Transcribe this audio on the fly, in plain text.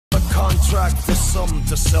contract for some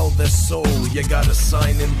to sell their soul. You gotta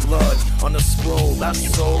sign in blood on a scroll.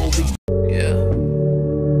 That's all the yeah.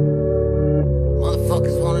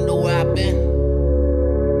 Motherfuckers wanna know where I've been.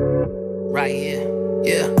 Right here,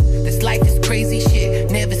 yeah. This life is crazy shit,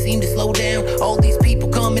 never seem to slow down. All these people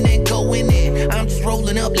coming and going in, I'm just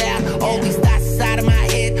rolling up loud. All these thoughts inside of my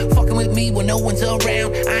head, fucking with me when no one's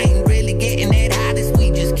around. I ain't really getting that high this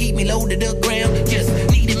week, just keep me low to the ground. Just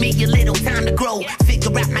needed me a little time to grow,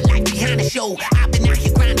 figure out my life behind the show. I've been out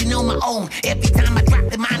here grinding on my own, every time I drop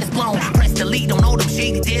the mind is blown. Press delete on all them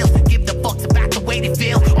shady deals, give the fucks about the way they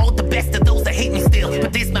feel. All the best of those that hate me still,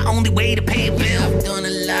 but this my only way to pay a bill. I've done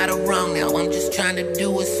a lot of wrong, now I'm just trying to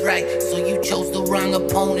do what's right. So you chose the wrong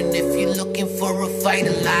opponent if you're looking for a fight.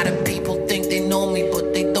 A lot of people think they know me,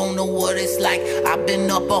 but they don't know what it's like. I've been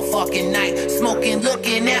up all fucking night, smoking,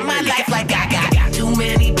 looking at my life like I got too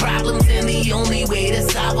many problems, and the only way to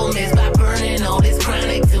solve them is by burning all this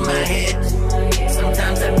chronic to my head.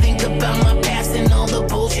 Sometimes I think about my past and all the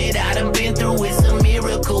bullshit I done been through. It's a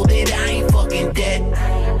miracle that I ain't fucking dead.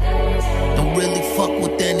 Don't really fuck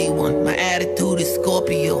with anyone, my attitude is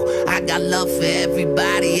Scorpio. I got love for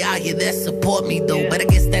everybody out here that support me though. But I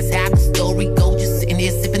guess that's how the story goes. Just sitting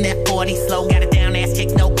here sipping that 40 slow. Got a down ass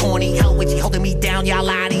chick, no corny hoe. When she holding me down, y'all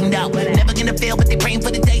already know. Never gonna fail, but they praying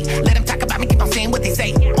for the day. Let them talk about me, keep on saying what they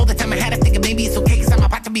say. All the time I had to think maybe it's okay, cause I'm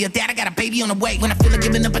about to be a dad, I got a baby on the way. When I feel like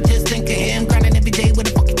giving up, I just think of him. Grinding every day, where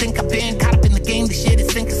the fuck you think I've been? Caught up in the game, the shit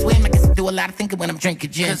is sink or swim. I guess I do a lot of thinking when I'm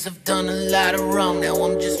drinking gin. Cause I've done a lot of wrong, now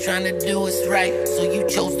I'm just trying to do what's right. So you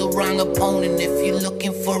chose the wrong opponent if you're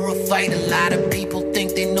looking for a fight. A lot of people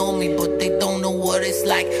think they know me, but they don't know what it's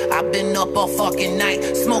like. I've been up all fucking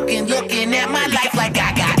night, smoking, looking at my life like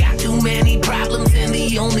I got too many problems, and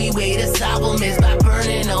the only way to solve them is by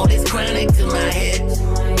burning all this chronic to my head.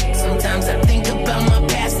 Sometimes I think about my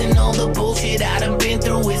past and all the bullshit I done been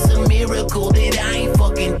through. It's a miracle that I ain't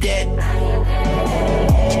fucking dead.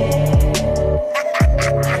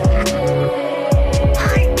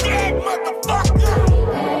 I ain't dead, motherfucker.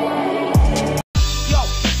 Yo,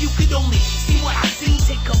 if you could only see what I see,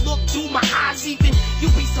 take a look through my eyes even,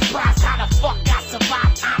 you'd be surprised how the fuck I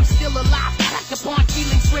survived. I'm still alive, act upon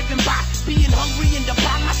feelings driven by being hungry and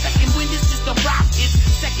deprived. My second wind is just arrived, it's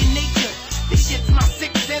second nature. This shit's my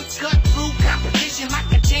sixth sense, cut through competition like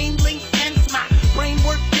a chain link fence. My brain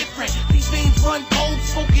work different, these veins run cold,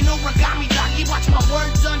 smoking origami doggy. Watch my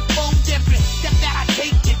words unfold different. Step that I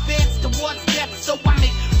take, advance towards depth, so I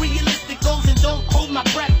make realistic goals and don't hold my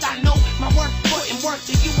breath. I know my worth, putting work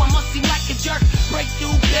to you, I must seem like a jerk. Break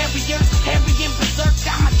through barriers, heavy and berserk.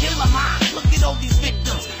 I'm a killer mind, look at all these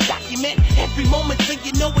victims. Document every moment so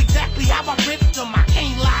you know exactly how I ripped them. I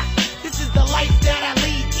can't lie, this is the life that I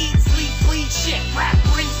lead. Eat, sleep, bleed, shit, rap,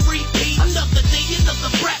 rinse, repeat. Another day,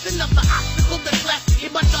 another breath, another obstacle that's left.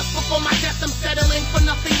 In my dust before my death, I'm settling for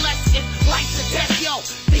nothing less. If life's a test, yo,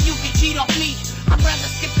 then you can cheat off me. I'd rather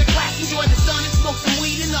skip the class, enjoy the sun and smoke some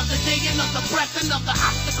weed. Another day, another breath, another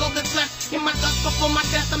obstacle that's left. In my dust before my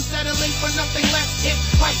death, I'm settling for nothing less. If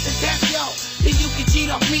life's a test, yo, then you can cheat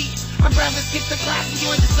off me. I'd rather skip the class,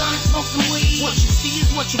 enjoy the sun and smoke some weed. What you see is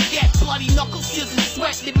what you get, bloody knuckles, tears and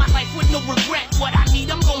sweat. Live my life with no regret, what I need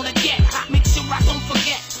I'm gonna get. I make sure I don't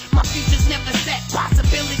forget, my future's never set.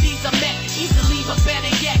 Possibilities are met, easily but better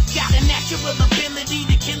yet. Got a natural ability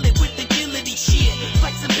to kill it with agility. Shit,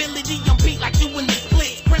 flexibility on beat like doing the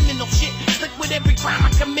split. Criminal shit, slick with every crime I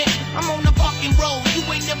commit. I'm on the